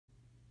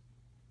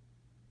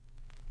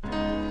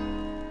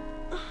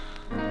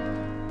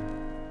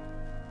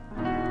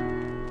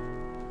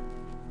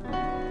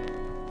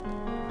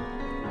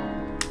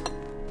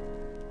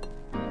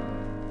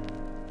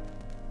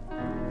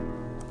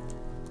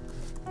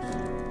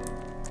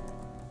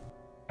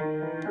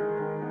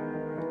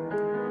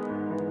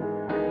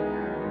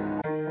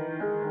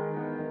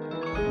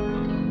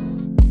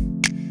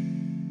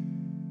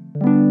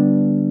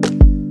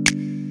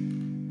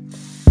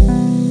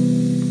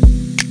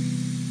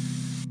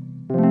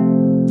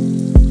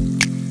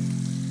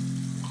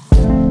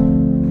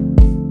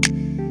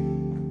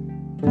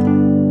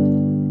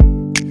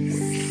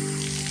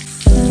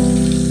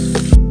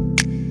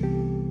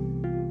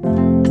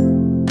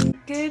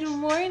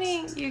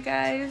you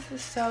guys.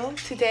 So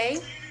today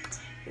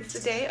is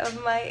the day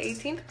of my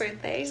 18th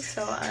birthday,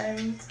 so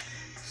I'm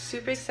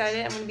super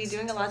excited. I'm going to be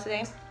doing a lot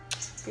today.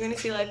 You're going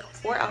to see like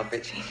 4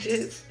 outfit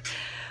changes,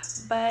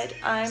 but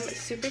I'm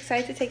super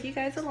excited to take you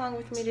guys along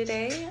with me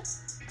today.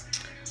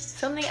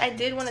 Something I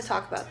did want to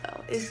talk about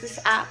though is this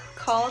app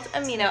called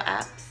Amino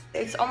Apps.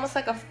 It's almost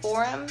like a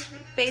forum.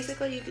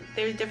 Basically,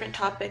 there's different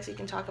topics you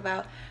can talk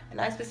about, and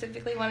I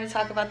specifically want to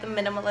talk about the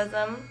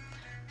minimalism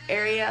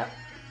area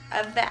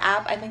of the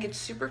app. I think it's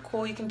super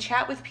cool. You can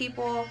chat with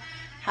people,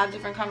 have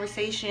different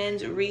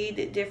conversations,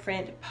 read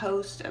different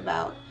posts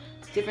about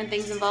different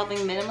things involving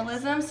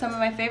minimalism. Some of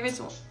my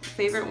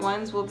favorite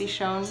ones will be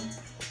shown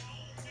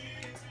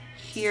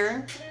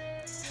here.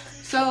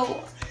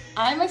 So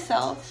I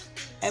myself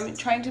am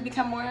trying to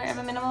become more of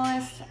a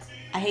minimalist.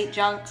 I hate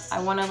junk.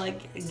 I want to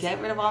like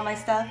get rid of all my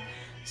stuff.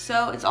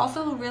 So it's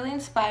also really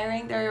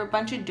inspiring. There are a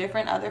bunch of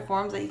different other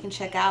forums that you can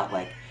check out,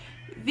 like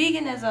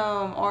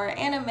veganism or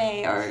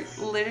anime or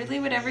literally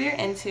whatever you're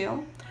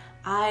into.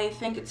 I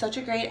think it's such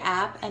a great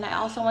app, and I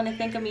also want to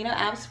thank Amino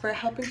Apps for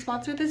helping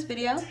sponsor this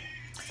video.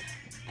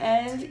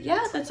 And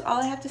yeah, that's all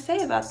I have to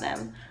say about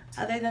them.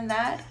 Other than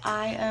that,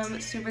 I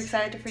am super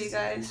excited for you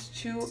guys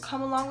to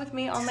come along with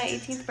me on my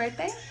 18th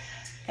birthday.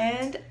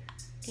 And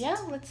yeah,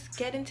 let's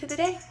get into the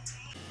day.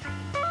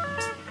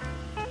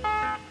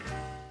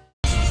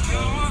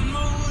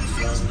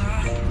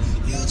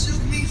 You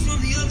took me from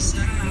the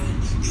upside.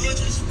 You're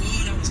just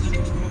what I was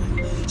looking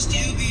for.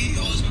 Still be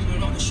yours when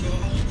we're on the shore.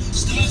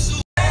 Start so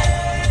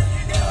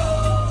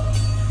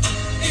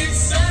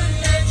it's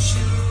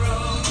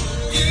unnatural.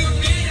 You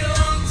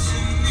belong to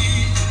me.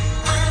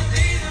 I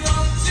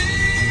belong to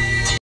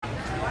you.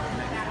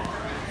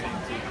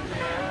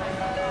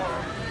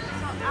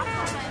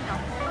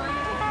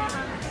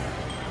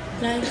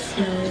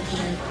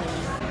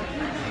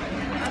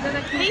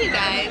 Hey you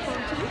guys,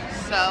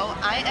 so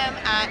I am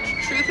at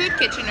True Food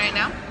Kitchen right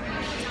now.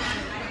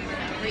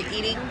 We're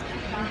eating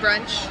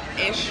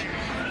brunch-ish.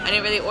 I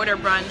didn't really order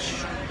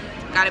brunch,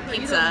 got a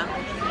pizza,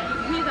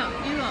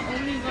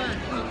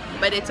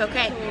 but it's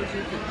okay.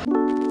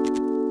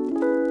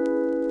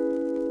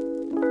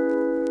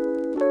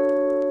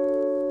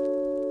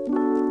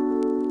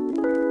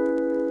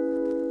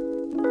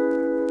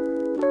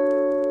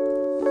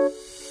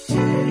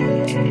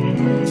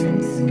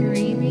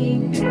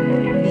 Screaming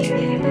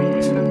vegan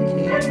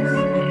cupcakes.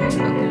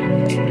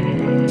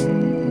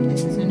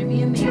 It's gonna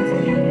be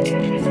amazing.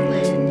 It's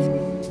lit.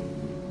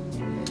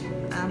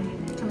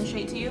 Coming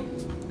straight to you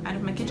out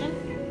of my kitchen.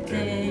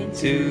 Day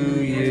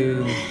to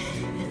you.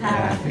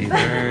 Happy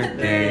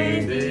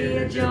birthday,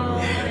 dear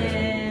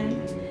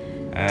Jordan.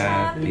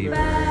 Happy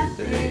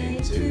birthday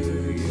to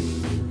you.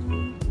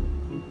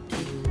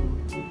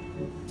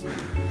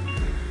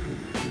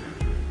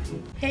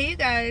 Hey you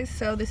guys,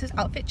 so this is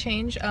outfit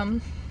change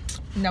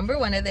number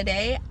 1 of the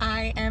day.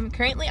 I am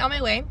currently on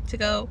my way to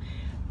go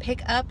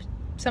pick up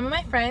some of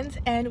my friends,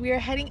 and we are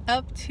heading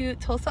up to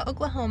Tulsa,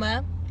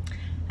 Oklahoma,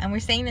 and we're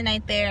staying the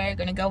night there.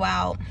 Gonna go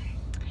out,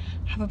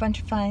 have a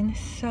bunch of fun.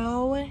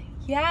 So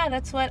yeah,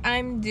 that's what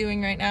I'm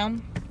doing right now.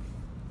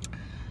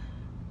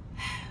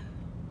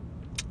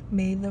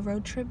 May the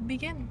road trip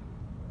begin.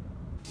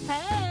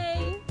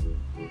 Hey,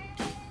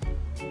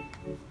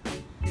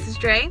 this is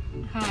Dre.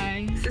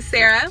 Hi. This is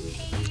Sarah.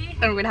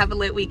 And we're gonna have a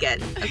lit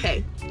weekend.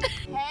 Okay.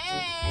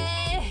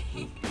 Hey!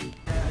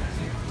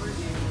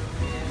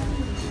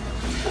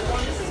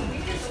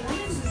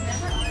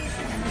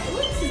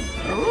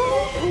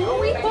 Ooh,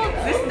 we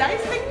booked this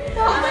nice thing.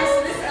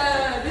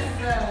 This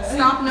is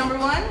stop number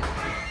 1.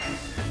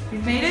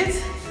 We've made it.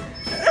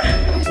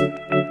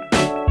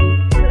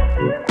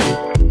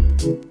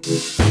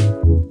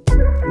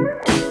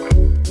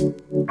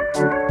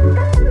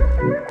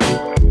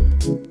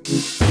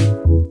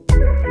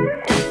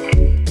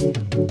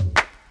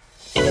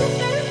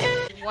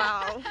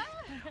 Wow.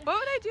 What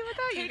would I do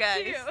without you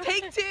guys?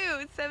 Take 2.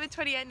 It's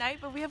 7:20 at night,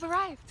 but we have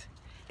arrived.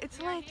 It's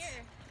late.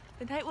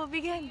 The night will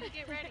begin.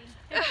 Get ready.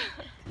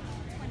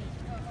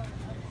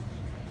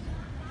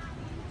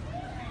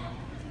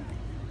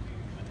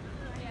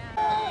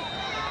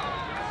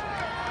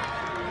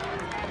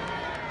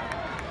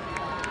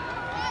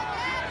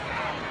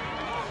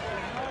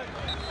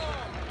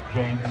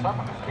 James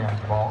Summers carrying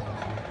the ball.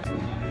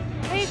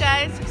 Hey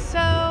guys, so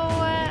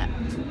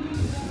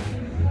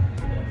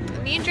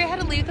me and Dre had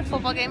to leave the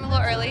football game a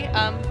little early.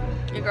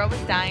 Your girl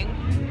was dying,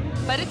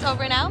 but it's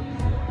over now,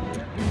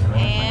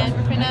 and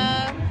we're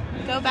gonna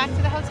go back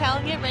to the hotel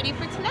and get ready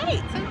for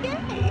tonight. So yay!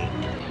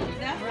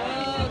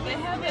 Bro, they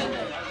have a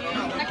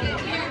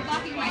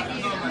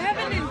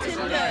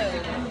Nintendo.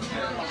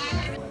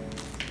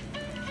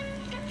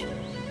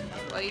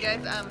 Well, you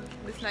guys,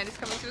 this night is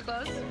coming to a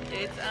close.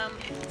 It's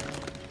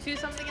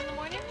 2-something in the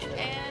morning,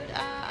 and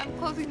I'm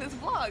closing this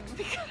vlog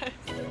because,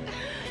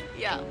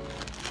 yeah.